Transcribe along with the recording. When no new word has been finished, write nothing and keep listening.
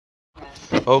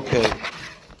Okay,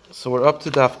 so we're up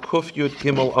to Daf Kuf Yud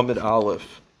Gimel Amid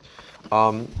Aleph.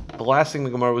 The last thing the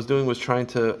Gemara was doing was trying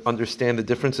to understand the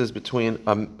differences between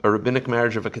a rabbinic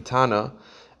marriage of a katana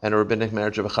and a rabbinic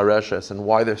marriage of a chareshes, and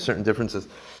why there's certain differences.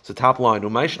 So top line,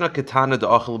 Umayshna katana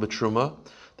da'achel b'truma.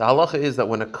 The halacha is that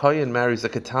when a kohen marries a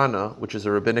katana, which is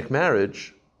a rabbinic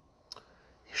marriage,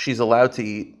 she's allowed to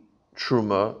eat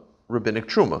truma, rabbinic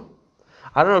truma.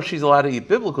 I don't know if she's allowed to eat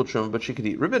biblical truma, but she could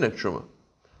eat rabbinic truma.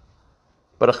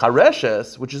 But a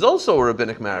chareshes, which is also a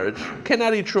rabbinic marriage,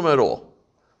 cannot eat truma at all.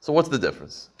 So what's the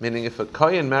difference? Meaning, if a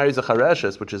kohen marries a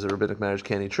chareshes, which is a rabbinic marriage,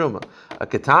 can't eat truma. A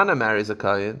katana marries a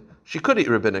kohen, she could eat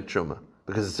rabbinic truma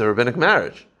because it's a rabbinic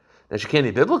marriage. Now she can't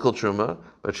eat biblical truma,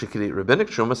 but she could eat rabbinic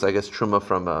truma. So I guess truma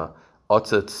from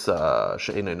otzitz,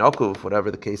 she'enei nakuv,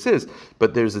 whatever the case is.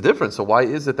 But there's a difference. So why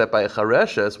is it that by a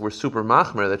chareshes we're super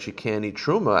machmer that she can't eat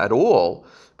truma at all,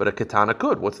 but a katana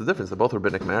could? What's the difference? They're both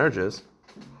rabbinic marriages.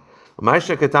 How do I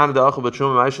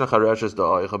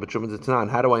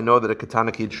know that a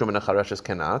katana can eat truma and a chareshes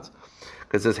cannot?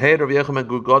 Because it says, "Hey, Rav Yochanan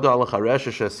Gugada al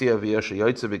chareshes shasiya v'yesha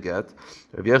yoytze beget."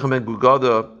 Rav Yochanan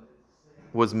Gugada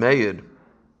was made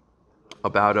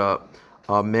about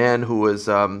a man who was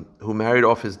who married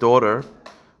off his daughter,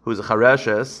 who's a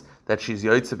chareshes, that she's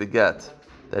yoytze beget,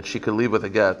 that she could leave with a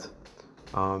get.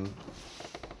 Hold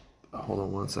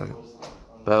on one second.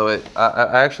 By the way,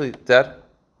 I actually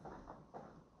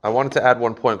I wanted to add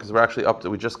one point because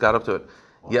we just got up to it.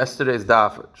 Yesterday's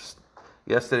daf,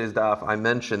 I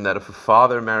mentioned that if a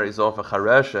father marries off a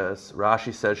chareshes,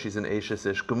 Rashi says she's an Eishes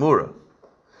Ish Gemura.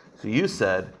 So you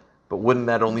said, but wouldn't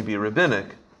that only be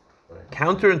rabbinic? Right.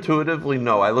 Counterintuitively,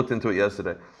 no. I looked into it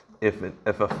yesterday. If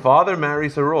a father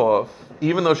marries her off,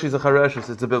 even though she's a chareshes,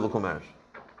 it's a biblical marriage.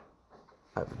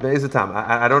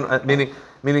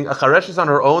 Meaning a chareshes on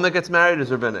her own that gets married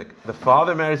is rabbinic. The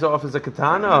father marries off as a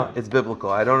katana, it's biblical.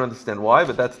 I don't understand why,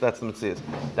 but that's the mitzvah.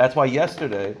 That's why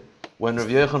yesterday, when Rav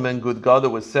Yochanan ben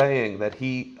Gudgada was saying that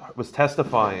he was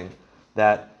testifying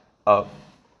that a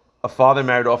father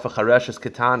married off a chareshes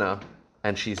katana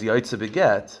and she's yaitze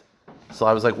beget, so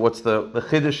I was like, what's the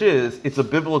chiddush is, it's a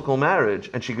biblical marriage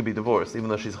and she could be divorced even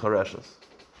though she's chareshes.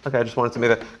 Okay, I just wanted to make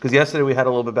that, because yesterday we had a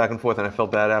little bit back and forth and I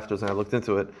felt bad afterwards and I looked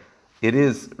into it. It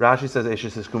is, Rashi says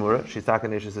Eishes Ish Gemura, she's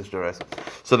talking Eishes Ish Doraisa.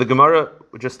 So the Gemara,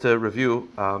 just to review,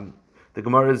 the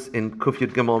Gemara is in Kuf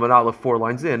Yud Gimel Amud Aleph, 4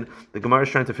 lines in. The Gemara is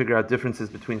trying to figure out differences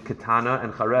between katana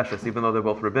and chareshes, even though they're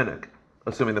both rabbinic,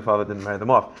 assuming the father didn't marry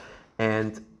them off.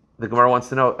 And the Gemara wants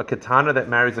to know, a katana that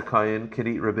marries a kohen could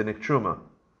eat rabbinic truma,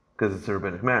 because it's a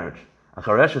rabbinic marriage. A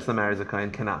chareshes that marries a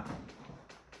kohen cannot.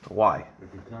 Why? The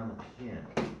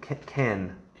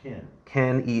katana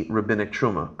can eat rabbinic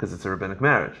truma because it's a rabbinic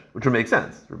marriage, which would make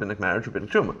sense. Rabbinic marriage, rabbinic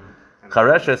truma.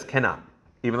 Chareshes cannot,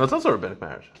 even though it's also a rabbinic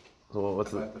marriage. So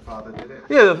what's the father did it?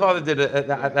 Yeah, the father did it.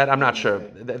 That I'm not sure.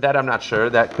 That I'm not sure.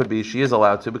 That could be she is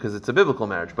allowed to because it's a biblical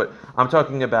marriage. But I'm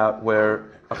talking about where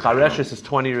a chareshes is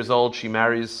 20 years old, she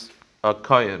marries a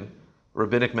kohen.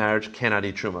 Rabbinic marriage cannot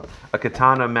eat truma. A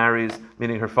katana marries,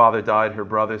 meaning her father died, her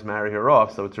brothers marry her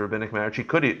off, so it's a rabbinic marriage. She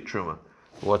could eat truma.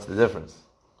 What's the difference?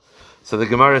 So the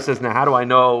Gemara says, now how do I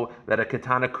know that a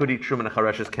katana could eat truma and a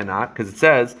chareshes cannot? Because it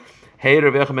says, "Hey,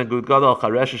 Rav Yochanan ben Gudgada al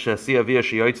chareshes shasiya via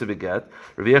sheyoytze beget."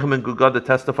 Rav Yochanan ben Gudgada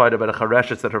testified about a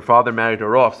chareshes that her father married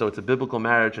her off, so it's a biblical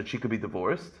marriage that she could be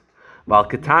divorced. While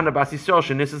katana bas Yisrael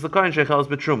shenisses l'kohen sheicheles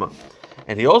b'truma.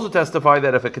 And he also testified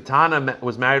that if a katana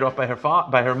was married off by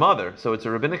her mother, so it's a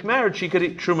rabbinic marriage, she could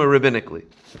eat truma rabbinically.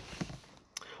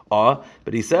 But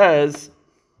he says,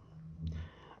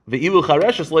 "Ve'ilu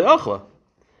chareshes le'achla."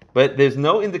 But there's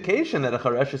no indication that a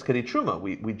chareshes could eat truma.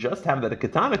 We just have that a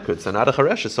katana could, so not a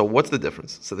chareshes. So what's the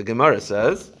difference? So the Gemara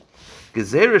says,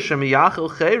 "Gezerah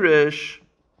shemiyachel cheresh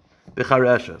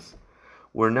b'chareshes."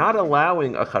 We're not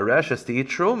allowing a chareshes to eat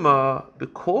truma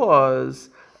because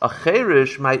a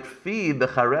cheresh might feed the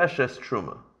chareshes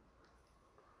truma.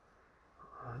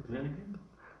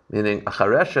 Meaning a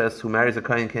chareshes who marries a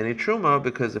kohen can't eat truma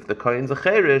because if the kohen's a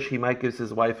cheresh, he might give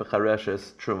his wife a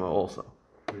chareshes truma also.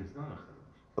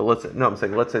 But let's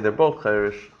say they're both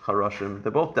cheresh, charashim,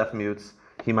 they're both deaf mutes.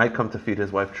 He might come to feed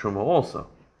his wife truma also.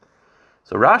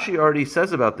 So Rashi already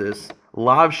says about this,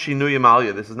 lav shinuyim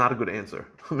aliyah. This is not a good answer.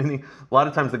 Meaning, a lot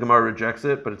of times the Gemara rejects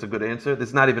it, but it's a good answer. This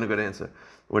is not even a good answer.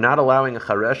 We're not allowing a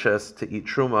chareshes to eat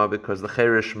truma because the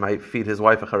cheresh might feed his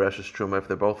wife a chareshes truma if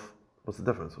they're both. What's the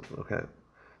difference? Okay.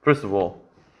 First of all,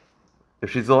 if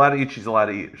she's allowed to eat, she's allowed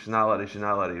to eat. If she's not allowed to eat, she's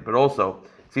not allowed to eat. But also,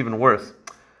 it's even worse.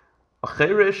 A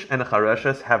cheresh and a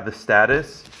chareshes have the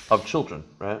status of children,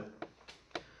 right?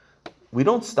 We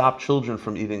don't stop children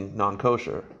from eating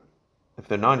non-kosher if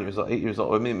they're 9 years old, 8 years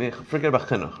old. I mean, forget about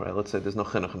chinuch, right? Let's say there's no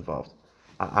chinuch involved.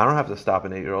 I don't have to stop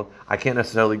an 8-year-old. I can't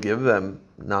necessarily give them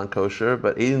non-kosher,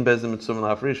 but Ein Bezim Mitzvah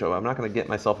La'afrisha. I'm not going to get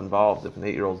myself involved if an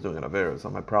 8-year-old is doing an Avera. It's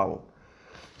not my problem.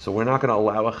 So we're not going to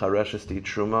allow a Chareshes to eat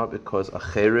Truma because a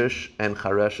Cherish and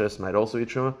Chareshes might also eat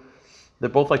Truma. They're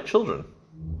both like children.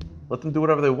 Let them do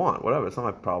whatever they want. Whatever. It's not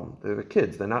my problem. They're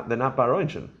kids. They're not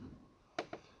Baroinchin.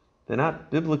 They're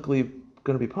not biblically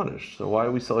going to be punished. So why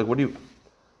are we so like? What do you?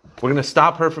 We're going to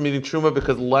stop her from eating truma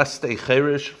because lest a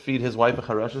cherish feed his wife a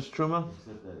chereshes truma?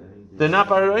 They're not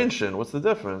Baroinchin. What's the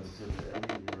difference?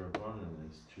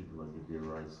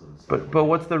 But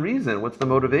what's the reason? What's the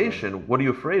motivation? What are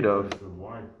you afraid of? The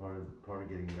wife, part of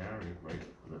getting married, right?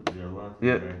 They're allowed to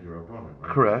marry their opponent.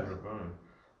 Right? Correct. Their opponent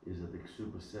is that the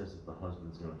ksuba says that the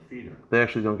husband's going to feed her. They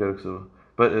actually don't get a ksuba.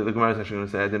 But the Gemara is actually going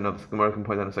to say, I didn't know this. The Gemara can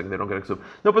point out in a second, they don't get a ksuba.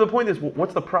 No, but the point is,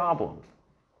 what's the problem?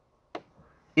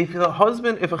 If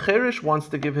a cherish wants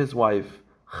to give his wife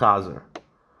chazer,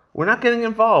 we're not getting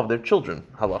involved. They're children,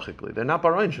 halachically. They're not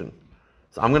baroinchin.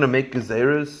 So I'm going to make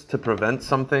gezeres to prevent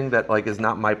something that is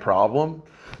not my problem.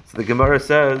 So the Gemara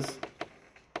says,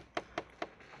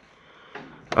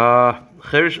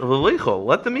 cherish l'leichol,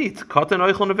 let them eat. Katan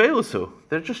oichel nevelusu.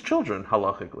 They're just children,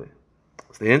 halachically.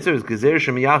 So the answer is gezer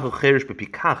shemiyachol cherish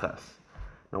bepikachas.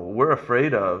 Now what we're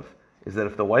afraid of is that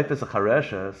if the wife is a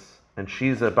chareshes and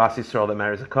she's a bas Yisrael that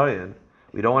marries a kohen,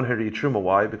 we don't want her to eat truma.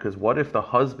 Why? Because what if the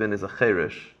husband is a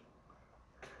cherish?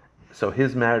 So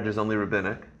his marriage is only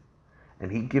rabbinic,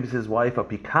 and he gives his wife a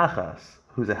pikachas,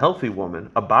 who's a healthy woman,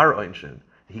 a bar oinshin.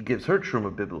 He gives her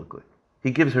truma biblically.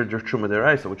 He gives her truma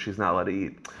deraisa, which she's not allowed to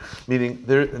eat. Meaning,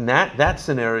 that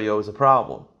scenario is a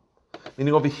problem.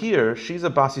 Meaning over here, she's a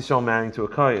bas Yisrael marrying to a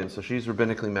kohen, so she's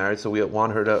rabbinically married, so we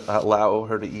want her to allow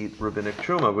her to eat rabbinic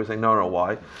truma. We're saying, no,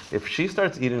 why? If she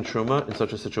starts eating truma in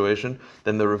such a situation,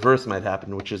 then the reverse might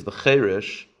happen, which is the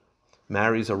cherish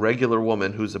marries a regular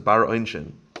woman who's a bar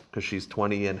oinshin, because she's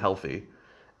 20 and healthy,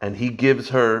 and he gives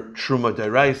her truma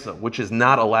deraisa, which is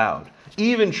not allowed.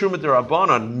 Even truma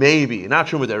derabanan, maybe, not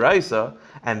truma deraisa,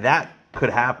 and that could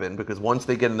happen because once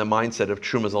they get in the mindset of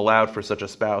truma is allowed for such a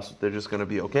spouse, they're just going to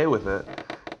be okay with it,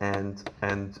 and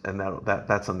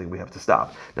that's something we have to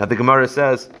stop. Now the Gemara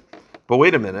says, but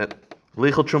wait a minute,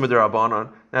 lichel truma derabanan.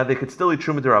 Now they could still eat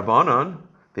truma derabanan.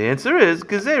 The answer is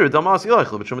gezer damas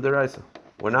ilachel b'truma deraisa.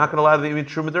 We're not going to allow them to eat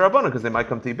truma derabanan because they might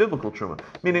come to eat biblical truma.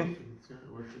 Meaning,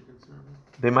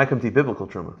 they might come to eat biblical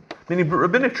truma. Meaning,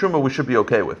 rabbinic truma we should be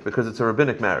okay with because it's a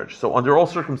rabbinic marriage. So under all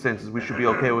circumstances, we should be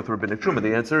okay with rabbinic truma.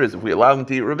 The answer is, if we allow them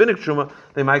to eat rabbinic truma,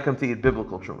 they might come to eat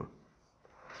biblical truma.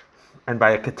 And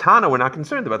by a katana, we're not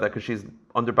concerned about that because she's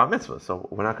under bat mitzvah. So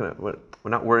we're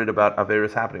not worried about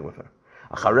averis happening with her.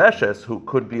 A chareshes, who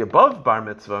could be above bar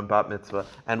mitzvah and bat mitzvah,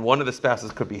 and one of the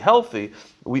spouses could be healthy,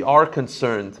 we are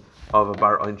concerned of a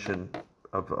bar oinshin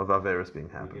of averis being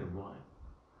happening. Why?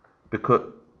 Because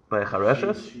by a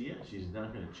chareshes? She's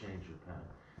not going to change her pattern.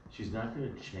 She's not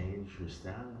going to change her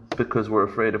status. Because we're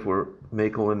afraid if we're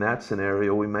makel in that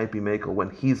scenario, we might be makel when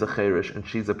he's a cherish and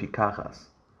she's a pikachas.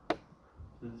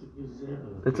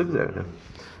 It's a gzera.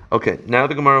 Okay, now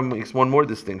the Gemara makes one more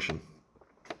distinction.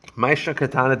 Maisha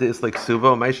katana de is like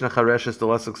ksuva, maisha chareshes de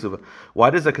less ksuva.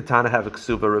 Why does a katana have a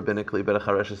ksuva rabbinically, but a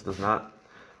chareshes does not?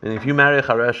 And if you marry a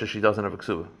chareshes, she doesn't have a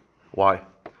ksuva. Why?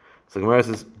 So the Gemara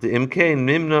says, the imke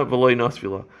nimna v'loy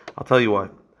nasvila. I'll tell you why.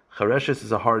 Chareshes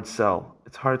is a hard sell.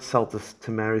 It's a hard sell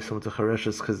to marry someone to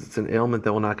chareshes because it's an ailment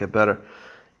that will not get better.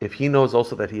 If he knows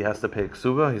also that he has to pay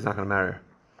ksuba, he's not going to marry her.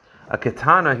 A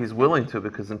ketana, he's willing to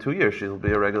because in 2 years she'll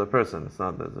be a regular person. It's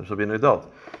not that she'll be an adult.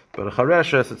 But a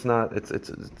chareshes, it's not.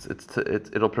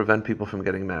 It'll prevent people from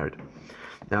getting married.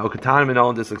 Now, ketana minol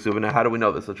and ksuba. Now, how do we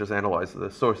know this? Let's just analyze the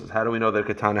sources. How do we know that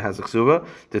ketana has a ksuba?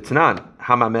 Titanan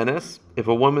hamamenes. If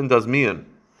a woman does miyan,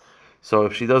 so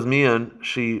if she does miyan,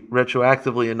 she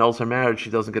retroactively annuls her marriage. She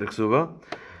doesn't get a ksuba.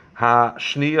 Ha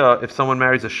shniya. If someone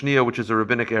marries a shniya, which is a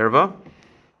rabbinic erva,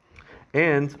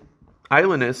 and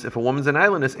islandess, if a woman's an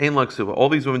islandess, ain la ksuba. All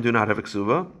these women do not have a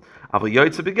ksuba. Aval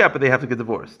yoytze beget, but they have to get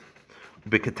divorced.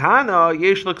 B'katana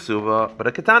yesh la ksuba, but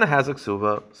a katana has a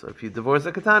ksuba. So if you divorce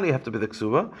a katana, you have to be the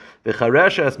ksuba.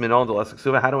 V'chareshes minol de las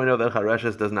ksuba. How do I know that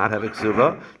chareshes does not have a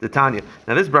ksuba? The Tanya.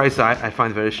 Now this brisa I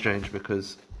find very strange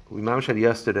because we said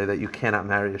yesterday that you cannot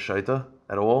marry a shaita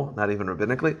at all, not even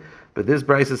rabbinically. But this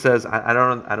brisa says I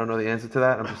don't know the answer to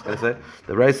that. I'm just going to say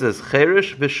the brisa says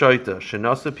cherish v'shaita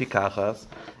shenasu pikachas.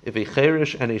 If a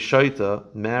cherish and a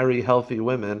shaita marry healthy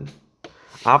women,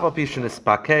 aval pishin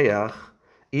ispakeach.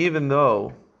 Even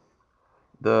though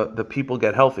the people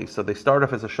get healthy, so they start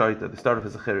off as a shaita, they start off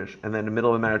as a chirish, and then in the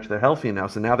middle of the marriage they're healthy now,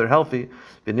 so now they're healthy.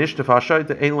 There's no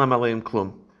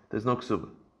ksuba.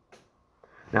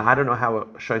 Now I don't know how a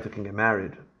shaita can get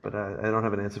married, but I don't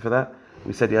have an answer for that.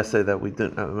 We said yesterday that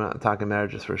I'm not talking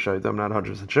marriages for a shaita. I'm not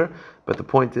 100% sure, but the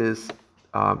point is,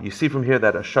 you see from here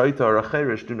that a shaita or a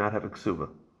cherish do not have a ksuva.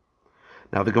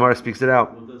 Now the Gemara speaks it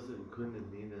out. Well, couldn't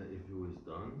it mean that if it was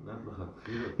done, not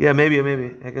l'chakira? Yeah, maybe.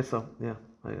 I guess so. Yeah,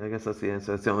 I guess that's the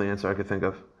answer. That's the only answer I could think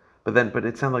of. But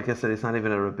it sounded like yesterday it's not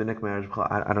even a rabbinic marriage.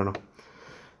 I don't know.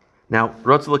 Now,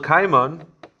 rotz l'kaiman,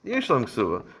 yeshlam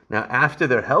ksuva. Now, after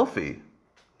they're healthy,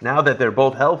 now that they're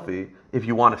both healthy, if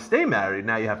you want to stay married,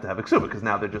 now you have to have a ksuva because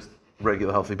now they're just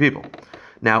regular healthy people.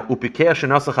 Now, upikeh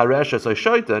shenasach haresha so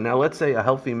shaita. Now, let's say a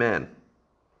healthy man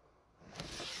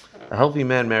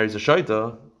marries a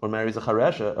shaita or marries a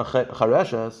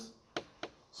chareshes.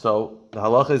 So the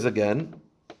halacha is again.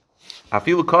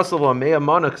 Afilu kasav mea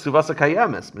mana ksuvasa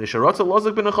kayames. Misharotza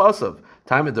lozik ben achasav.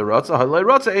 Time of the rotza halay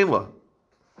rotza einla.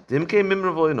 Dimke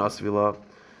mimra v'loy.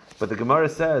 But the Gemara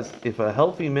says if a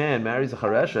healthy man marries a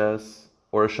chareshes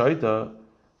or a shaita,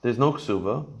 there's no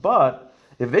ksuva. But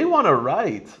if they want to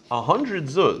write 100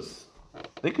 zuz,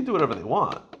 they can do whatever they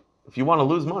want. If you want to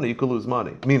lose money, you can lose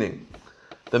money. Meaning,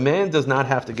 the man does not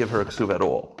have to give her a ksuva at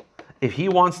all. If he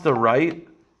wants to write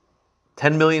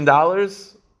 $10 million,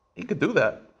 he could do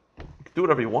that. You could do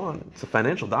whatever you want. It's a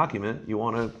financial document. You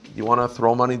want to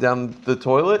throw money down the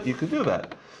toilet, you could do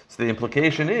that. So the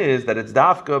implication is that it's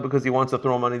dafka because he wants to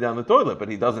throw money down the toilet, but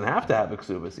he doesn't have to have a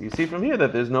ksuva. So you see from here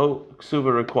that there's no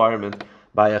ksuva requirement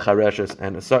by a chareshes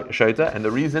and a shaita, and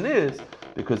the reason is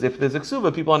because if there's a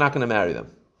ksuva, people are not going to marry them.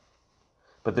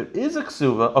 But there is a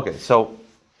ksuva. Okay, so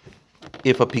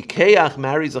if a pikeach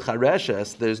marries a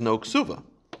chareshes, there's no ksuva.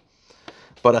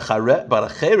 But a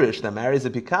cherish that marries a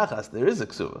pikachas, there is a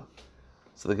ksuva.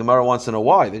 So the Gemara wants to know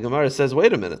why. The Gemara says,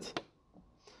 wait a minute.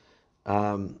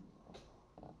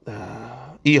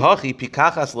 Ihachi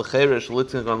pikachas lecherish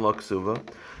litzingan lo ksuva.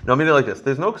 No, meaning like this.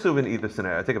 There's no ksuva in either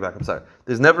scenario. I take it back. I'm sorry.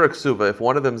 There's never a ksuva if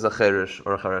one of them is a cherish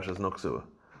or a cheresh. There's no ksuva.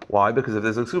 Why? Because if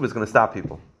there's a ksuva, it's going to stop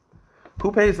people.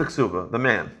 Who pays the ksuva? The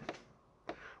man.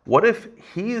 What if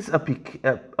he's a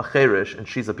cherish and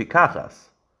she's a pikachas?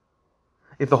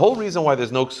 If the whole reason why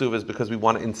there's no ksuva is because we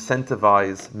want to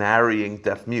incentivize marrying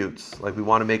deaf mutes, like we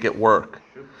want to make it work.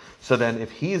 So then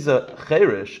if he's a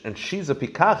cherish and she's a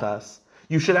pikachas,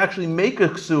 you should actually make a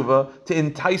ksuva to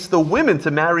entice the women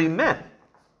to marry men.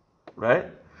 Right?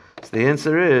 So the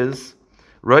answer is,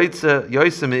 you don't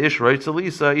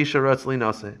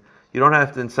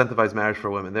have to incentivize marriage for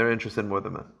women. They're interested more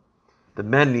than men. The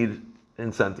men need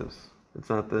incentives.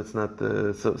 So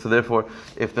therefore,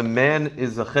 if the man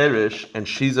is a cherish and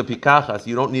she's a pikachas,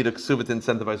 you don't need a ksuva to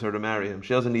incentivize her to marry him.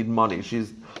 She doesn't need money. The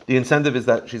incentive is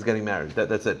that she's getting married.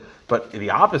 That's it. But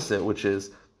the opposite, which is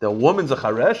the woman's a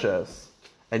chareshes,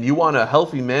 and you want a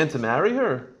healthy man to marry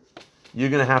her, you're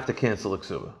going to have to cancel a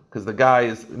ksuva. Because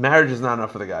marriage is not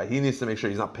enough for the guy. He needs to make sure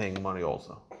he's not paying money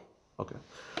also. Okay.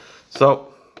 So,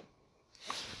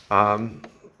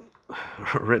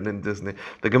 written in Disney.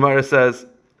 The Gemara says,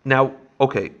 now,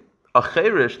 okay, a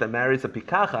cherish that marries a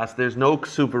pikachas, there's no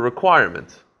ksuva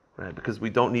requirement, right? Because we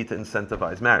don't need to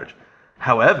incentivize marriage.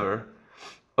 However,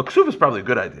 a ksuva is probably a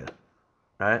good idea,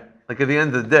 right? Like at the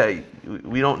end of the day,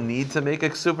 we don't need to make a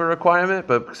ksuva requirement,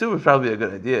 but ksuva is probably a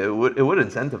good idea. It would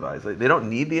incentivize. Like, they don't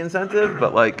need the incentive,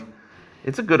 but like,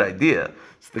 it's a good idea.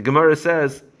 So the Gemara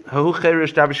says, there was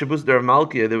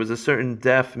a certain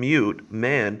deaf mute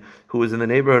man who was in the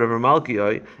neighborhood of Rav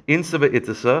Malkiah, in Sava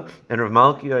Itasa, and Rav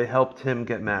Malkiah helped him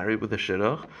get married with a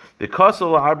shidduch. And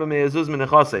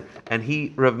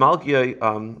Rav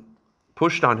Malkiah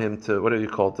pushed on him to,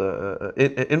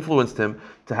 influenced him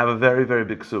to have a very, very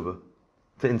big ksuba,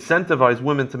 to incentivize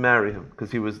women to marry him, because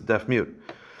he was deaf mute.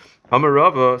 Amar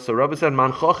Rava, so Rava said,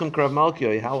 Man chachim krav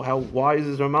Malkiah, how wise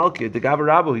is Rav Malkiah? The Gavar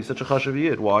Rabbo, he's such a chashav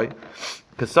yid. Why?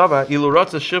 Kasava, ilu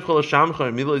ratza shivcha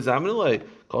l'shamcha, milo izamnilei,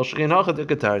 kol shchein hacha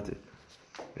dekatarti.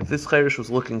 If this cherish was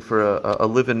looking for a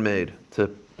live-in maid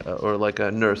or like a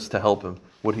nurse to help him,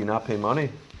 would he not pay money?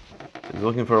 He's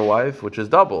looking for a wife, which is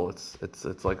double.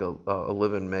 It's like a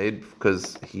live-in maid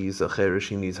because he's a cherish,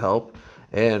 he needs help,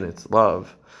 and it's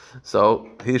love. So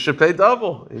he should pay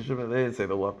double. They didn't say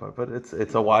the love part, but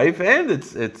it's a wife and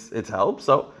it's help.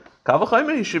 So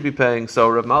Kavachayim he should be paying. So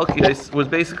Rav Malkiah was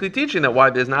basically teaching that why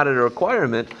there's not a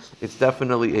requirement, it's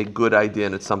definitely a good idea,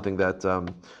 and it's something that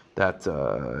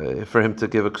for him to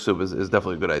give a ksuv is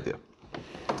definitely a good idea.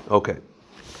 Okay.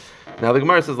 Now the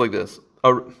Gemara says like this: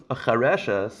 a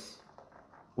chareshes,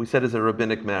 we said, is a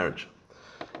rabbinic marriage.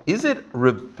 Is it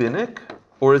rabbinic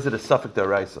or is it a suffix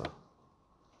deraisa?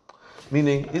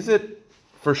 Meaning, is it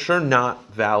for sure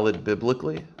not valid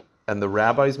biblically, and the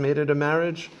rabbis made it a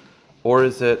marriage, or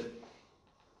is it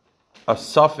a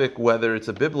suffix whether it's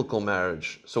a biblical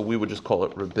marriage, so we would just call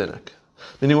it rabbinic?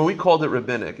 Meaning, when we called it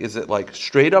rabbinic, is it like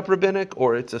straight up rabbinic,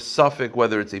 or it's a suffix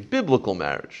whether it's a biblical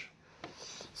marriage?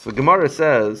 So the Gemara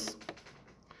says,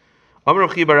 Amar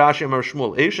Chi bar Rashi Amar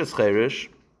Shmuel, Eishes Cherish,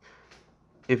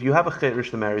 if you have a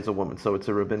cherish that marries a woman, so it's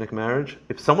a rabbinic marriage.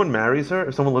 If someone marries her,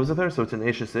 if someone lives with her, so it's an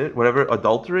Eishes, whatever,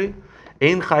 adultery,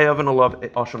 Ein Chayav and Alav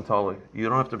Asham Tali. You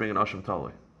don't have to bring an Asham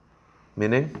Tali.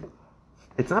 Meaning,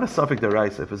 it's not a suffix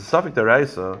deraisa. If it's a suffix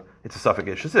deraisa, it's a suffix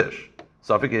Eishes.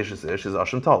 Suffix Eishes is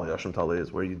Asham Tali. Asham Tali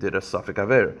is where you did a suffix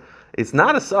aver. It's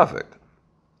not a suffix.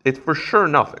 It's for sure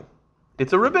nothing.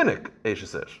 It's a rabbinic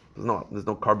Eishes. There's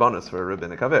no carbonas for a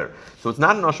rabbinic aver. So it's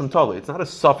not an Asham Tali. It's not a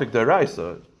suffix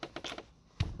deraisa.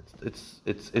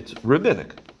 It's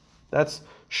rabbinic. That's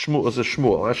Shmuel. That's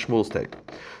Shmuel's take.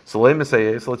 So let's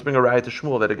bring a raya to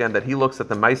Shmuel that he looks at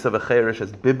the Maisa of a Cherish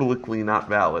as biblically not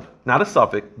valid, not a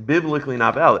suffix, biblically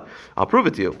not valid. I'll prove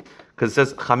it to you because it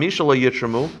says Chamisha lo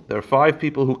yitramu. There are 5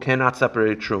 people who cannot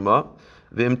separate truma.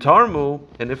 V'im tarmu,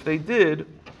 and if they did,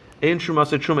 ein truma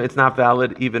se truma, it's not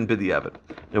valid even b'diavad.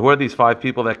 Now, who are these 5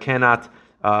 people that cannot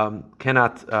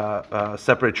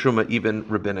separate truma even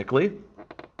rabbinically?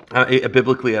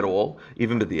 Biblically at all,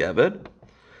 even with the Eved.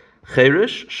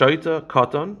 Cherish, Shaita,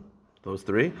 Katan, those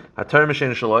 3. Hatar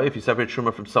Meshen Shalai, if you separate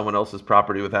Truma from someone else's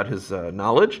property without his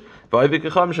knowledge. And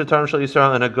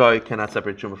a guy cannot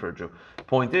separate Truma for a Jew.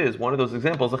 Point is, one of those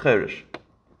examples is a Cherish.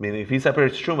 Meaning, if he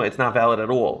separates Truma, it's not valid at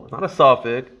all. It's not a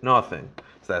suffix, nothing.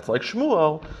 So that's like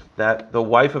Shmuel, that the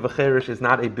wife of a Cherish is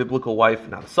not a biblical wife,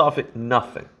 not a suffix,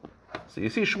 nothing. So you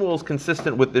see, Shmuel is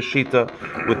consistent with this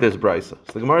Shita, with this Brisa.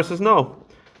 So the Gemara says, no.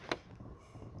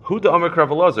 Huda Amar Rav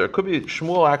Elazar. It could be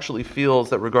Shmuel actually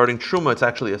feels that regarding Truma, it's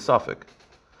actually a suffix.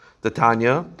 The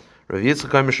Tanya, Rav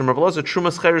Yitzchak Mishum Rav Elazar,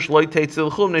 Trumas Cherish loy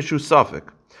teitzil chum neshu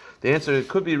suffix. The answer, it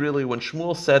could be really when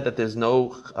Shmuel said that there's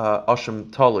no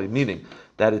Asham Tali, meaning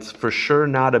that it's for sure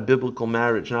not a biblical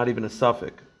marriage, not even a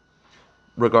suffix.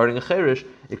 Regarding a Cherish,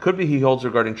 it could be he holds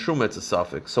regarding Truma, it's a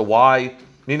suffix. So why?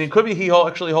 Meaning it coould be he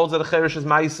actually holds that a Cherish's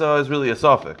Maisa is really a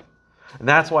suffix. And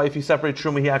that's why if you separate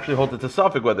Truma, he actually holds it to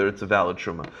suffix, whether it's a valid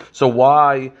Truma. So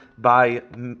why by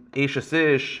Eishes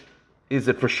Ish is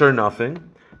it for sure nothing?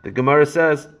 The Gemara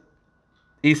says,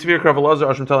 it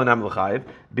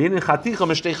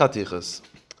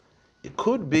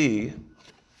could be,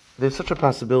 there's such a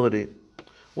possibility.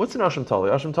 What's an Asham Tali?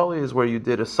 Asham Tali is where you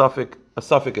did a suffix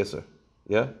Isser.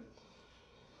 Yeah?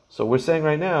 So we're saying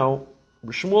right now,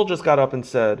 Shmuel just got up and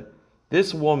said,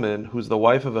 this woman who's the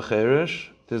wife of a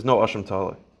Cherish, there's no Asham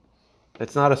Tali.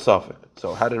 It's not a suffix.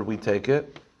 So how did we take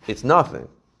it? It's nothing.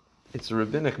 It's a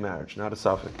rabbinic marriage, not a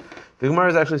suffix. The Gemara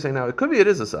is actually saying now, it could be it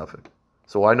is a suffix.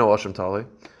 So why no Asham Tali?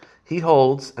 He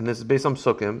holds, and this is based on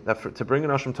Sukkim, that to bring an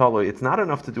Asham Tali, it's not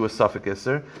enough to do a suffix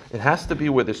Isser. It has to be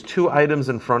where there's 2 items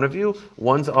in front of you,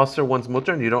 one's Asr, one's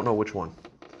Mutter, and you don't know which one.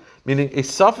 Meaning a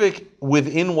suffix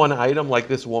within one item, like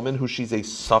this woman, who she's a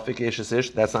suffix Eishes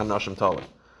Ish, that's not an Asham Tali.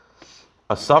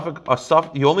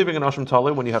 You only bring an Asham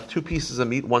Tali when you have 2 pieces of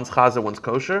meat, one's chaza, one's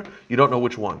kosher, you don't know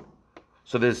which one.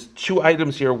 So there's 2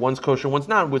 items here, one's kosher, one's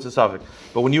not, which is a suffix.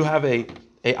 But when you have a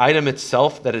item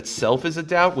itself, that itself is a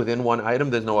doubt within one item,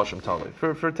 there's no Asham Tali,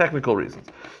 for technical reasons.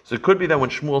 So it could be that when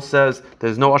Shmuel says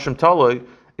there's no Asham Tali,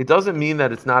 it doesn't mean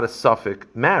that it's not a suffix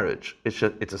marriage. It's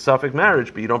a suffix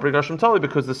marriage, but you don't bring Asham Tali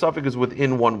because the suffix is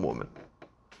within one woman.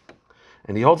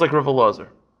 And he holds like Rav Elazar.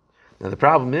 Now the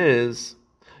problem is,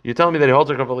 you're telling me that he holds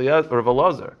like Rav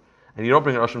Elazar, and you don't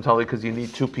bring an Asham Tali because you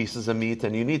need 2 pieces of meat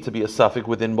and you need to be a suffix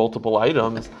within multiple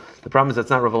items. The problem is that's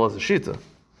not Rav Elazar Shita.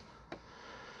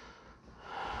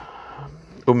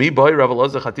 Umi boy Rav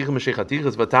Elazar chaticha m'shei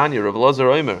chatichas v'tanya Rav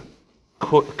Elazar Omer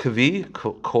koi,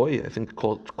 I think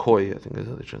called koi, I think is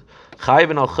the truth. Chayv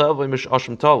and alchev v'mish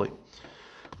Asham Tali.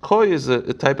 Koi is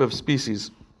a type of species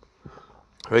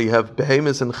where you have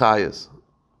behemoths and chayas.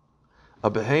 A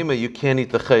behemoth, you can't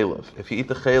eat the chaylev. If you eat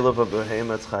the chaylev of a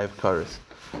behemoth, it's chayiv kares.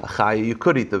 A chaya, you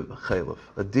could eat the chaylev.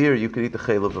 A deer, you could eat the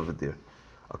chaylev of a deer.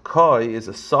 A koi is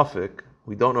a suffix.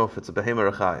 We don't know if it's a behemoth or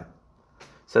a chaya.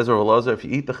 Says Rav Elazar, if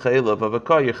you eat the chaylev of a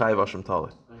koi, you're chayiv Asham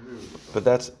Tali. But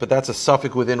that's a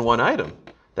suffix within one item.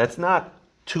 That's not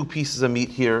 2 pieces of meat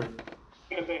here.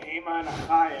 A behemoth and a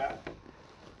chaya.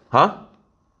 Huh?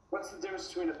 What's the difference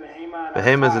between a behemoth and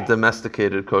Behemoth a is a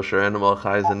domesticated kosher animal. A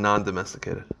chaya is a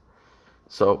non-domesticated.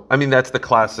 So, I mean, that's the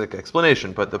classic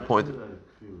explanation, but the point...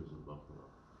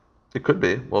 It could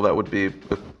be. Well, that would be a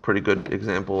pretty good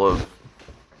example of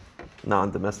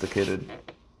non-domesticated.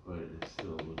 But it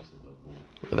still looks like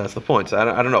a bull. That's the point. So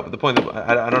I don't know, but the point,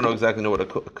 I don't know exactly what a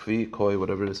kvi, koi,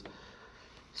 whatever it is.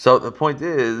 So the point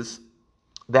is,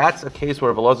 that's a case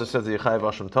where Rav Elazar says the Yechayev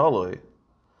Asham Tali,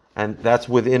 And that's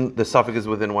within, the suffix is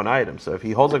within one item. So if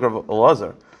he holds like Rav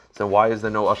Elazar, then why is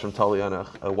there no Asham Tali on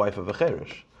a wife of a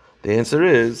Cherish? The answer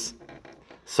is,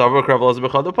 he agrees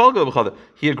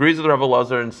with Rav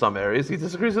Elazar in some areas, he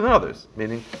disagrees in others.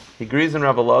 Meaning, he agrees in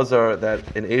Rav Elazar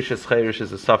that an Eishes Cherish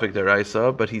is a suffix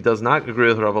deraisa, but he does not agree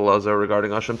with Rav Elazar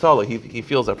regarding Asham Tali. He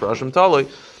feels that for Asham Tali,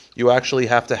 you actually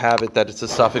have to have it that it's a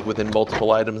suffix within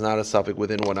multiple items, not a suffix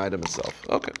within one item itself.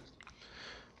 Okay.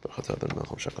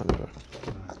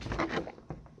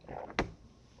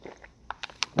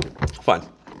 Fine.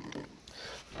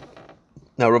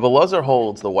 Now, Rav Elazar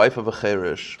holds the wife of a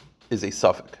cherish is a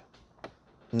suffix.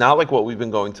 Not like what we've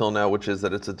been going till now, which is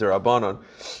that it's a derabanan.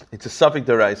 It's a suffix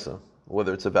deraisa,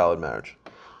 whether it's a valid marriage.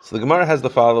 So the Gemara has the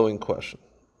following question.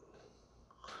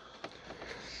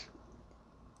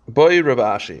 Boy Rav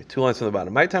Ashi, 2 lines from the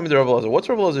bottom. My time is Rav Elazar. What's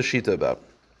Rav Elazar's shita about?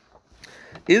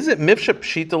 Is it mifsha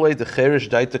pshitale de cherish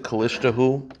daita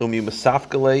kalishtahu umi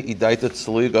masafkale I daita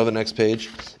tzeluya? Go to the next page.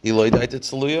 Iloi daita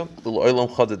tzeluya uloilam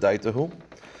chada daitahu.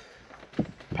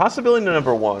 Possibility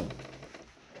number one.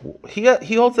 He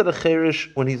holds that a cherish,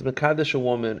 when he's mekadesh a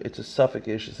woman, it's a suffix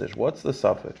ishish. What's the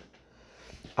suffix?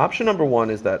 Option number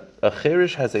one is that a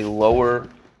cherish has a lower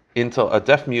a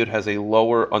deaf mute has a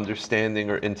lower understanding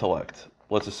or intellect,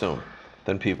 let's assume,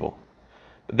 than people.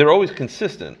 But they're always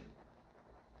consistent.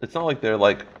 It's not like they're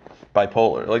like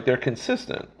bipolar. Like they're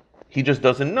consistent. He just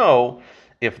doesn't know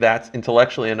if that's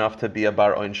intellectually enough to be a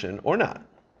bar oinshin or not.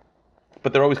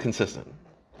 But they're always consistent.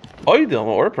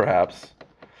 Or perhaps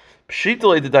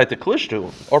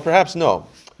or perhaps no.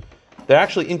 They're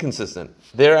actually inconsistent.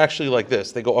 They're actually like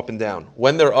this. They go up and down.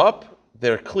 When they're up,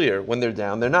 they're clear. When they're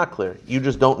down, they're not clear. You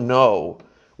just don't know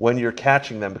when you're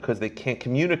catching them because they can't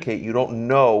communicate. You don't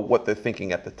know what they're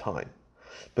thinking at the time.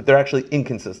 But they're actually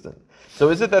inconsistent. So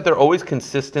is it that they're always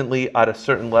consistently at a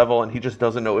certain level and he just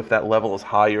doesn't know if that level is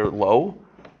high or low,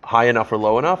 high enough or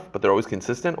low enough, but they're always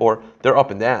consistent? Or they're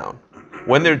up and down.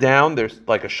 When they're down, they're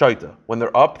like a shaita. When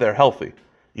they're up, they're healthy.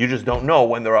 You just don't know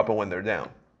when they're up and when they're down.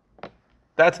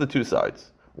 That's the two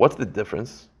sides. What's the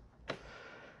difference?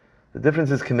 The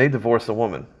difference is, can they divorce a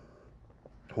woman?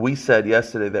 We said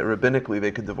yesterday that rabbinically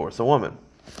they could divorce a woman.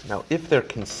 Now, if they're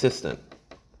consistent,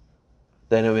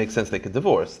 then it makes sense they could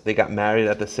divorce. They got married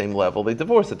at the same level, they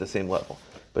divorced at the same level.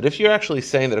 But if you're actually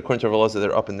saying that according to Rav Elazar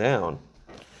they're up and down,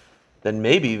 then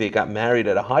maybe they got married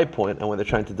at a high point and when they're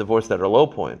trying to divorce they're at a low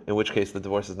point, in which case the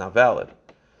divorce is not valid.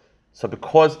 So the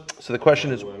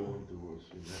question is,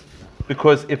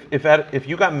 because if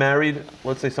you got married,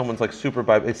 let's say someone's like super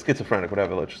schizophrenic,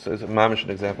 whatever, let's just say, it's a mamish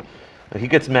example. He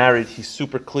gets married, he's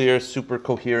super clear, super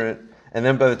coherent, and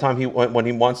then by the time when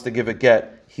he wants to give a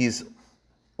get, he's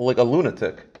like a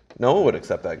lunatic. No one would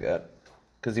accept that get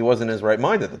because he wasn't in his right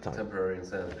mind at the time. Temporary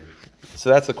insanity. So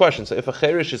that's the question. So if a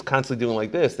cherish is constantly doing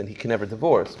like this, then he can never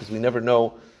divorce because we never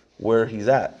know where he's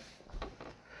at.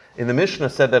 In the Mishnah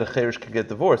said that a cherish could get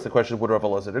divorced. The question is, would Rav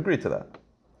Elazar agree to that?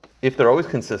 If they're always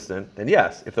consistent, then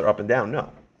yes. If they're up and down, no.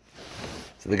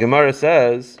 So the Gemara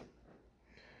says,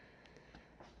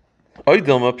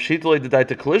 sometimes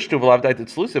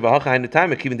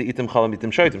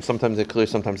they're clear,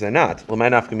 sometimes they're not.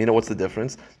 What's the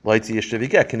difference?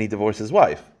 Can he divorce his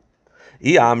wife?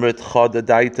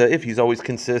 If he's always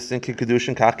consistent,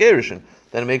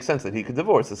 then it makes sense that he could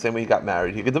divorce. The same way he got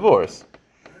married, he could divorce.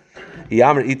 But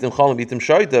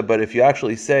if you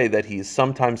actually say that he is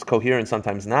sometimes coherent,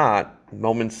 sometimes not,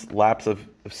 moments lapse of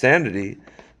sanity,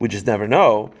 we just never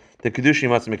know. The Kedushi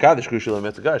Matzah Mekadosh Kedusha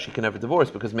Le'Metagash, he can never divorce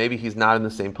because maybe he's not in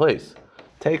the same place.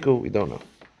 Teku, we don't know.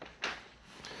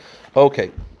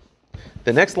 Okay.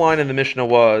 The next line in the Mishnah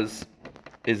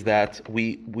is that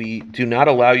we do not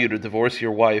allow you to divorce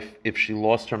your wife if she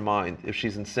lost her mind, if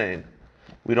she's insane.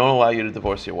 We don't allow you to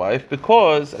divorce your wife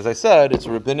because, as I said, it's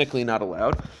rabbinically not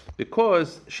allowed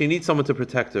because she needs someone to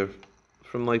protect her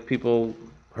from like people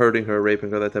hurting her,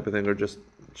 raping her, that type of thing, or just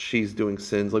she's doing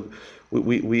sins. Like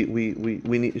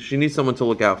she needs someone to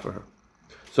look out for her.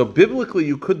 So biblically,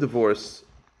 you could divorce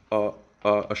a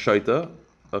shaita,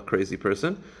 a crazy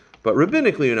person, but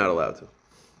rabbinically, you're not allowed to.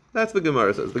 That's the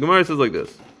Gemara says. The Gemara says like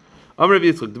this. Amar Rav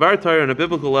Yitzchak, Dvar Torah on a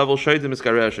biblical level, shaita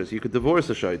miskareshes. You could divorce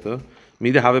a shaita.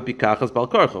 Mida have pikachas bal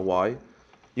karcha. Why?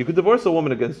 You could divorce a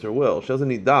woman against her will. She doesn't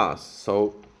need das.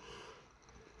 So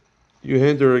you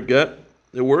hand her a get,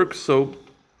 it works. So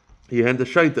you hand the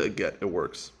shaita a get, it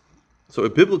works. So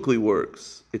it biblically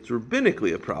works. It's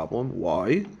rabbinically a problem.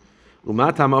 Why? So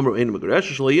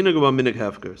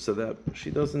that she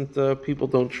doesn't, people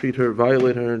don't treat her,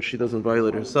 violate her, and she doesn't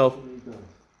violate herself.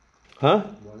 Huh?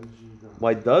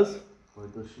 Why does? Why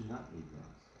does she not need that?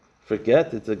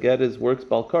 Forget, it's a get is works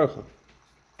bal karcha,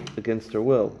 against her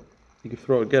will. You can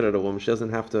throw a get at a woman. She doesn't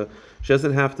have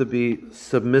to be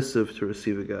submissive to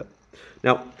receive a get.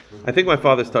 Now, I think my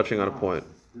father's touching on a point.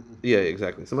 Yeah,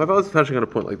 exactly. So my father's touching on a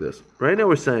point like this. Right now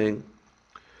we're saying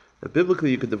that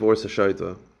biblically you could divorce a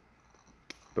shaita,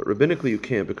 but rabbinically you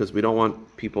can't because we don't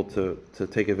want people to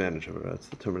take advantage of her. That's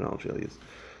the terminology I'll use.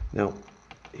 Now,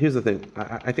 here's the thing.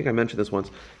 I think I mentioned this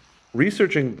once.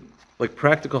 Researching like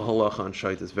practical halacha on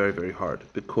shaita is very, very hard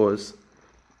because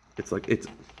it's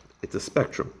a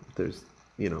spectrum. There's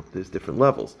different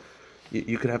levels.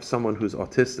 You could have someone who's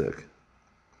autistic,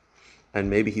 and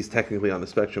maybe he's technically on the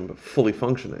spectrum but fully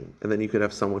functioning, and then you could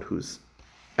have someone who's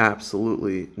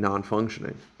absolutely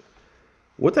non-functioning.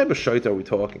 What type of shaita are we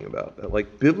talking about?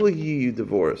 Like biblically, you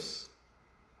divorce,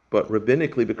 but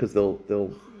rabbinically, because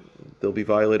they'll be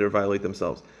violated or violate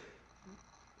themselves.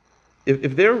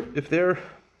 If they're,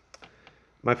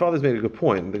 my father's made a good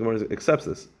point, and the Gemara accepts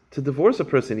this. To divorce a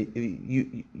person,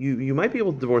 you might be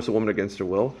able to divorce a woman against her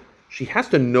will. She has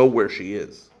to know where she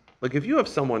is. Like if you have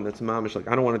someone that's mamish, like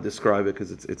I don't want to describe it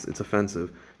because it's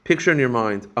offensive. Picture in your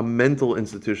mind a mental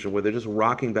institution where they're just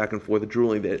rocking back and forth,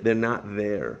 drooling. They're not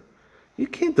there. You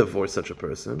can't divorce such a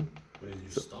person. You're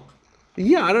stuck.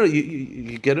 Yeah, I don't know.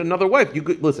 You get another wife. You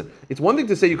could listen. It's one thing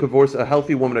to say you could divorce a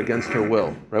healthy woman against her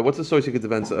will, right? What's the source you could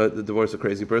divorce a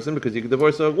crazy person? Because you could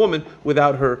divorce a woman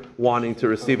without her wanting to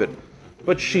receive it.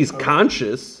 But she's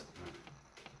conscious.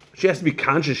 She has to be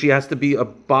conscious. She has to be a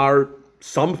bar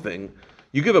something.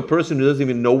 You give a person who doesn't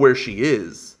even know where she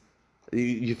is.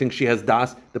 You think she has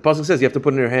das? The pasuk says you have to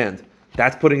put it in her hand.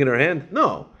 That's putting it in her hand?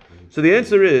 No. So the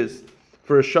answer is,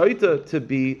 for a shaita to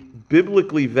be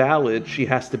biblically valid, she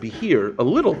has to be here a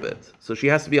little bit. So she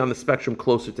has to be on the spectrum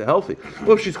closer to healthy.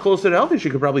 Well, if she's closer to healthy, she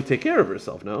could probably take care of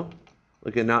herself, no?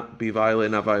 Like, and not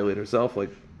violate herself. Like,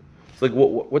 it's like,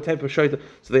 what type of shaita?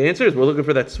 So the answer is, we're looking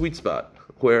for that sweet spot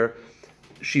where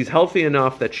she's healthy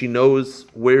enough that she knows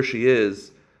where she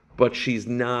is, but she's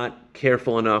not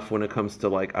careful enough when it comes to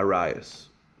like arayos.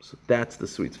 So that's the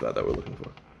sweet spot that we're looking for.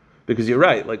 Because you're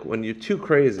right, like when you're too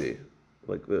crazy,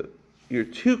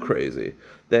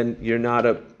 then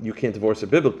you can't divorce her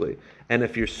biblically. And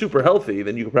if you're super healthy,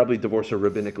 then you could probably divorce her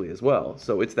rabbinically as well.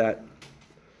 So it's that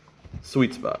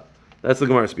sweet spot. That's the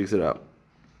Gemara speaks it out.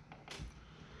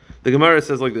 The Gemara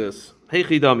says like this: Hey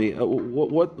Chidami,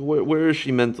 where is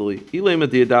she mentally?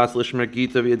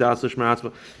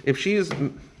 If she is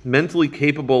mentally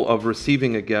capable of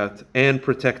receiving a get and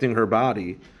protecting her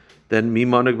body, then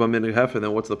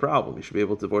then what's the problem? You should be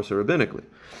able to divorce her rabbinically.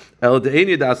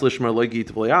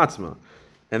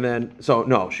 And then, so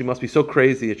no, she must be so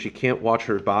crazy that she can't watch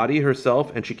her body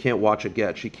herself, and she can't watch a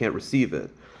get. She can't receive it.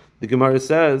 The Gemara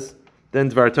says, then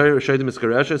so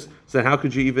how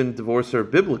could you even divorce her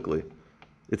biblically?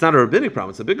 It's not a rabbinic problem;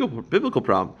 it's a biblical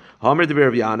problem. The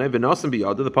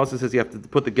pasuk says you have to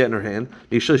put the get in her hand.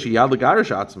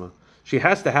 She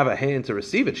has to have a hand to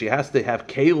receive it. She has to have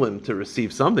kalim to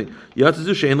receive something.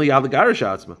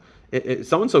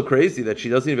 Someone's so crazy that she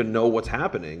doesn't even know what's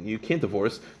happening. You can't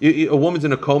divorce. A woman's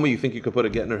in a coma. You think you could put a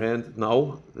get in her hand?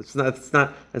 No, it's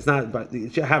not. But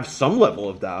you have some level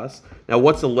of das. Now,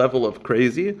 what's the level of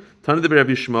crazy? Tana de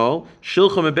Rabbi Shmuel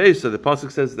shilcham ebeisa. The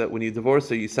pasuk says that when you divorce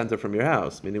her, you send her from your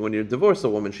house. Meaning, when you divorce a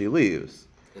woman, she leaves.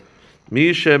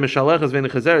 If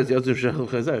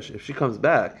she comes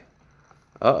back,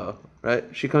 right?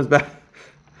 She comes back.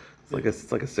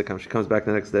 It's like a sitcom. She comes back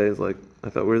the next day. It's like, I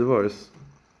thought we were divorced.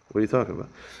 What are you talking about?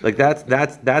 Like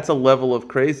that's a level of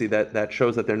crazy that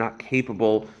shows that they're not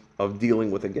capable of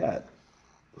dealing with a get.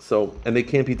 So, and they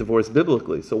can't be divorced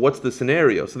biblically. So what's the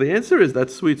scenario? So the answer is that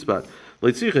sweet spot. The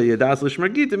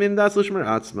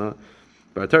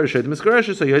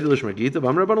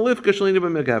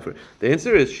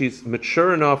answer is she's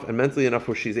mature enough and mentally enough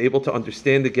where she's able to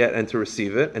understand the get and to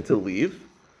receive it and to leave,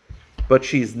 but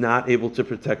she's not able to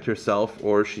protect herself,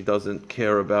 or she doesn't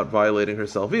care about violating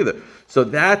herself either. So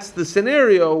that's the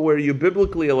scenario where you're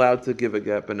biblically allowed to give a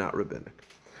get, but not rabbinic.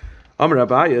 Amar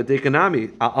Abaya,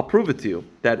 Dekanami, I'll prove it to you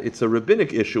that it's a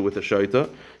rabbinic issue with a shaita.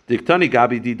 Diktani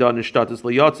gabi dida nishtatis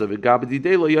layatzav, gabi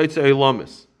dide layatza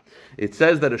elamis. It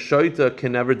says that a shaita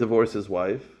can never divorce his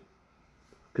wife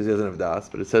because he doesn't have das,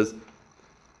 but it says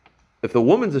if the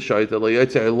woman's a shaita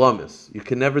layatza elamis, you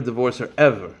can never divorce her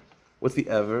ever. What's the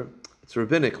ever? It's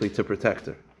rabbinically to protect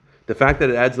her. The fact that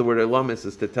it adds the word elamis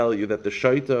is to tell you that the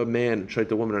shaita man and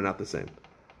shaita woman are not the same.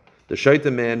 The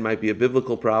shaita man might be a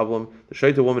biblical problem. The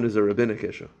shaita woman is a rabbinic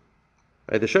issue.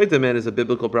 Right? The shaita man is a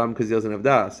biblical problem because he doesn't have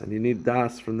das, and you need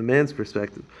das from the man's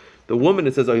perspective. The woman,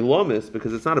 it says elamis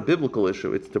because it's not a biblical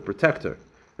issue. It's to protect her,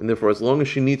 and therefore, as long as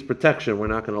she needs protection, we're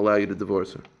not going to allow you to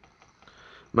divorce her.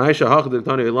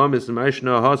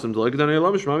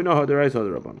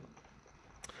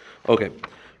 Okay.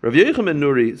 Rav Yochanan ben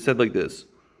Nuri said like this.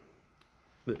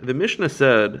 The Mishnah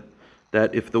said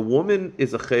that if the woman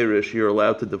is a cherish, you're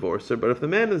allowed to divorce her, but if the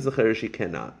man is a cherish, he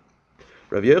cannot.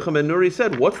 Rav Yochanan ben Nuri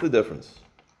said, what's the difference?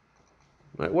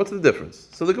 Right? What's the difference?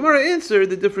 So the Gemara answered,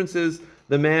 the difference is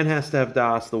the man has to have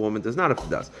das, the woman does not have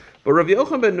das. But Rav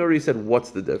Yochanan ben Nuri said, what's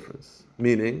the difference?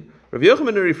 Meaning, Rav Yochanan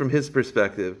ben Nuri, from his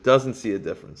perspective, doesn't see a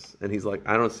difference. And he's like,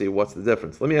 I don't see what's the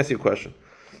difference. Let me ask you a question.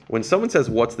 When someone says,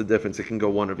 what's the difference, it can go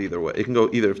one of either way. It can go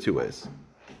either of two ways.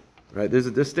 Right? There's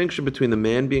a distinction between the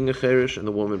man being a cherish and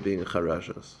the woman being a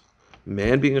charashas.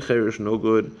 Man being a cherish, no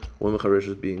good. Woman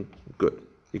charashas being good.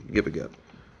 You can give a get.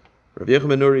 Rav Yochanan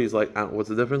ben Nuri is like, what's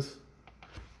the difference?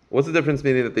 What's the difference,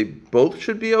 meaning that they both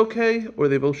should be okay or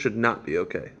they both should not be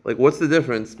okay? Like, what's the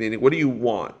difference, meaning, what do you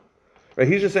want? Right?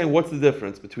 He's just saying, what's the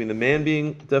difference between the man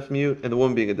being deaf mute and the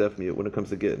woman being a deaf mute when it comes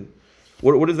to getting?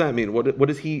 What does that mean? What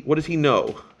does he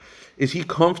know? Is he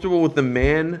comfortable with the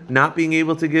man not being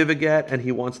able to give a get and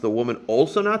he wants the woman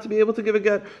also not to be able to give a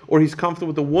get? Or he's comfortable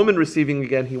with the woman receiving a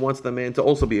get and he wants the man to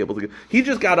also be able to give? He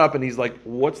just got up and he's like,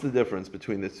 what's the difference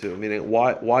between the two? Meaning,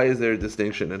 why is there a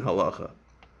distinction in halacha?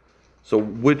 So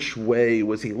which way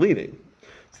was he leading?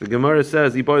 So the Gemara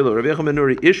says,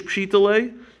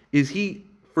 is he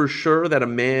for sure that a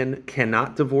man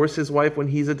cannot divorce his wife when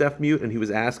he's a deaf mute? And he was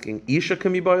asking, Isha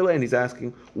kami boile, and he's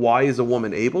asking, why is a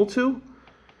woman able to?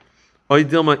 Or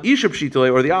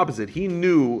the opposite.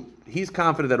 He's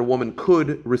confident that a woman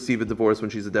could receive a divorce when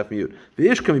she's a deaf mute. The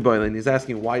ish kami boile, and he's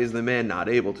asking, why is the man not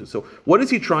able to? So what is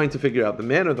he trying to figure out, the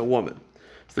man or the woman?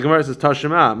 So the Gemara says,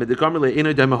 Tashema, medikamrle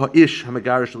ino daima ha'ish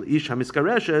hamagarish le'ish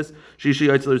hamiskareshes shishi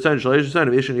yaitz l'ritzayin shalish l'ritzayin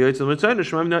of ish and yaitz l'ritzayin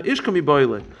shemamina ish kami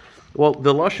boile. Well,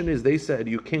 the lashon is, they said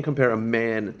you can't compare a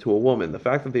man to a woman. The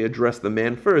fact that they addressed the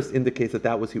man first indicates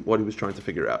that was what he was trying to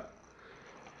figure out.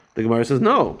 The Gemara says,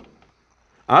 no.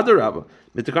 Adarabba.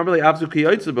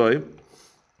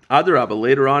 Adarabba.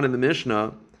 Later on in the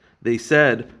Mishnah, they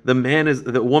said the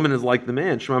woman is like the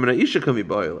man. Shemamina isha kami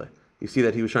boile. You see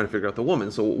that he was trying to figure out the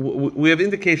woman. So we have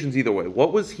indications either way.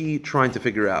 What was he trying to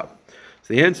figure out?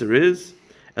 So the answer is,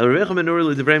 Lididi,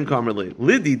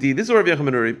 this is what Rav Yochanan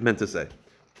ben Nuri meant to say.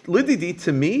 Lididi,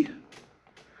 to me, Rav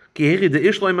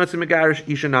Yochanan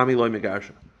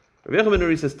ben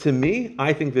Nuri says, to me,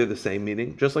 I think they're the same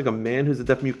meaning. Just like a man who's a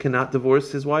deaf mute cannot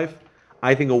divorce his wife,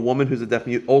 I think a woman who's a deaf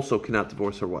mute also cannot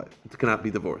divorce her wife. It cannot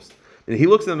be divorced. And he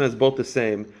looks at them as both the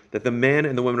same, that the man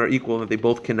and the woman are equal and that they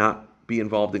both cannot be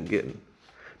involved in getting.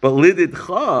 But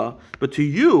to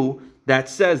you, that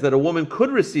says that a woman could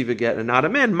receive a get and not a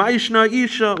man. Ma'ishna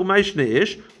isha u'ma'ishna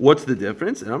ish. What's the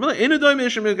difference? And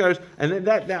then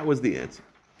that was the answer.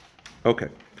 Okay.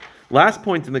 Last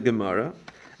point in the Gemara,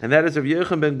 and that is Rav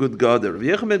Yochanan ben Gudgada. Rav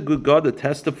Yochanan ben Gudgada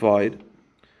testified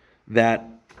that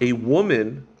a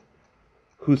woman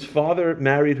whose father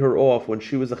married her off when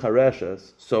she was a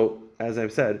chareshes, so as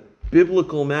I've said,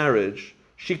 biblical marriage,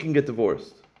 she can get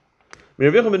divorced.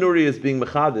 Rav Yochanan ben Nuri is being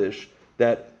mechadish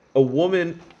that a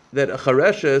woman, that a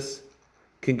chareshes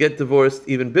can get divorced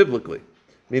even biblically,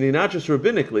 meaning not just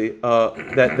rabbinically.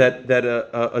 That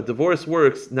a divorce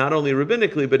works not only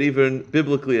rabbinically but even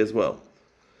biblically as well.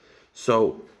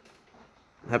 So,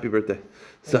 happy birthday.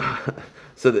 So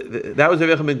that was Rav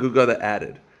Yochanan ben Gudgada that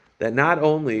added that not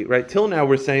only, right, till now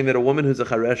we're saying that a woman who's a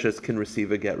chareshes can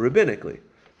receive a get rabbinically,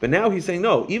 but now he's saying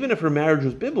no, even if her marriage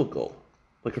was biblical,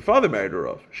 like her father married her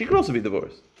off, she could also be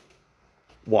divorced.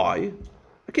 Why?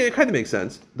 Okay, it kind of makes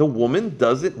sense. The woman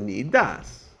doesn't need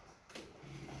das.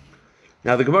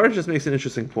 Now the Gemara just makes an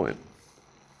interesting point.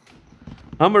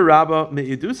 Amar Rabba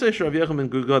me'idusei Rav Yochanan ben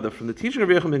Gudgada, from the teaching of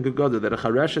Rav Yochanan ben Gudgada that a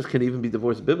chareshes can even be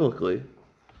divorced biblically.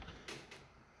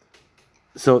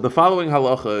 So the following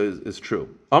halacha is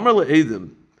true. Amar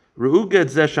le'edim ru'u get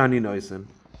zeh shani noisim.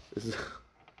 This is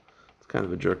it's kind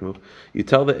of a jerk move. You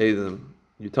tell the edim,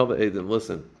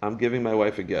 listen, I'm giving my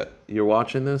wife a get. You're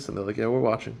watching this, and they're like, yeah, we're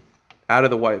watching. Out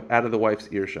of the wife's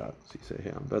earshot. So you say,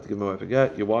 hey, I'm about to give my wife a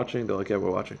get. You're watching. They're like, yeah, we're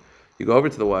watching. You go over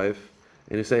to the wife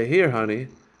and you say, here, honey,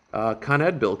 Con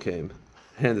Ed bill came.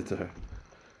 Hand it to her.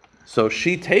 So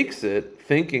she takes it,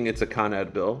 thinking it's a Con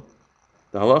Ed bill.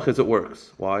 The halach is it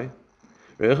works. Why?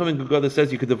 Rav Yochanan ben Gudgada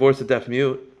says you could divorce a deaf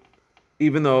mute,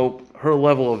 even though her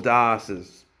level of das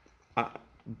is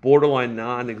borderline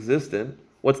non-existent.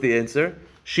 What's the answer?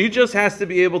 She just has to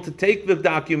be able to take the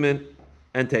document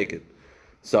and take it.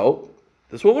 So,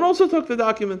 this woman also took the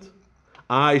document.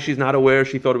 She's not aware,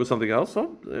 she thought it was something else.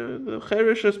 So, the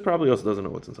Chereshes probably also doesn't know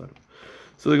what's inside of it.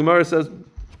 So the Gemara says,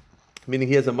 meaning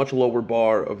he has a much lower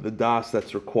bar of the das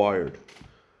that's required.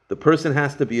 The person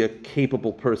has to be a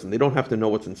capable person. They don't have to know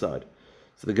what's inside.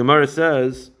 So the Gemara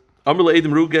says, Amr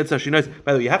le'edim ru gets nice.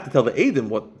 By the way, you have to tell the edim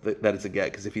that it's a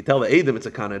get, because if you tell the edim it's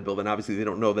a kaned bill, then obviously they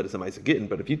don't know that it's a ma'aseh gittin.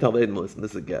 But if you tell the edim, listen,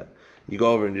 this is a get, you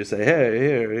go over and you say, hey,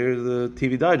 here's the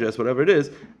TV digest, whatever it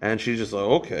is, and she's just like,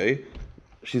 okay,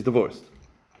 she's divorced.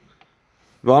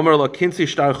 V'amar la kinsi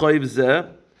shtar choiv zeh.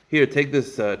 Here, take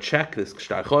this check, this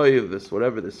shtar choiv, this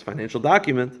whatever, this financial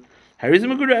document.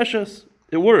 Harizim agureshes.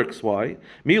 It works. Why?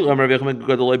 Rav Yehuda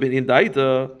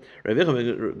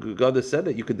said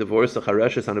that you could divorce a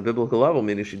chareshes on a biblical level,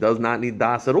 meaning she does not need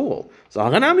das at all. So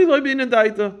this is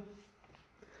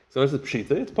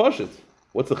pshita. It's pashut.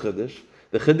 What's the chiddush?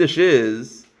 The chiddush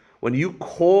is when you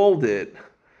called it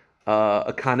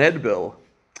a kaned bill,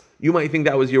 you might think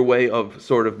that was your way of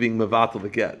sort of being mevatel the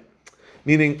get.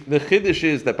 Meaning the chiddush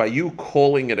is that by you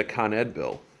calling it a kaned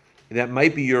bill, that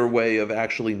might be your way of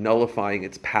actually nullifying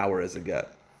its power as a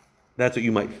get. That's what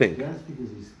you might think. That's because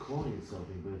he's calling it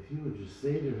something, but if you would just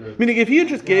say to her... Meaning if you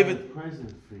just gave it...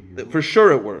 present for you... For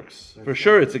sure it works. For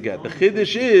sure it's a get. The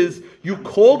chiddush is, you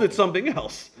called it something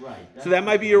else. Right. So that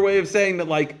might be your way of saying that,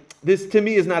 like, this to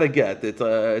me is not a get.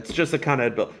 It's just a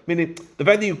kaned bill. Meaning, the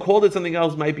fact that you called it something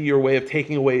else might be your way of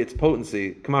taking away its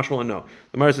potency. Kamashmalan, no.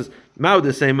 The Gemara says, Mao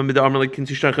the same. The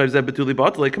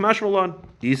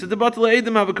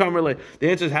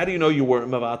answer is, how do you know you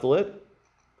weren't mevatel it?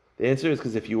 The answer is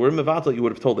because if you were mevatel, you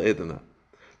would have told the Edom that.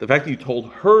 The fact that you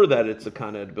told her that it's a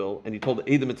kaned bill and you told the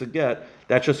Edom it's a get,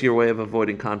 that's just your way of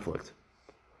avoiding conflict.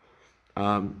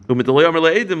 So why'd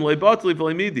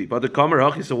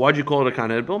you call it a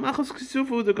kaned bill?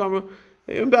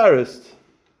 You're embarrassed.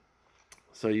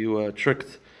 So you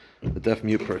tricked the deaf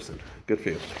mute person. Good for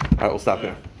you. All right, we'll stop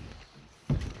here.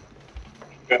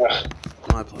 Yeah.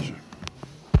 My pleasure.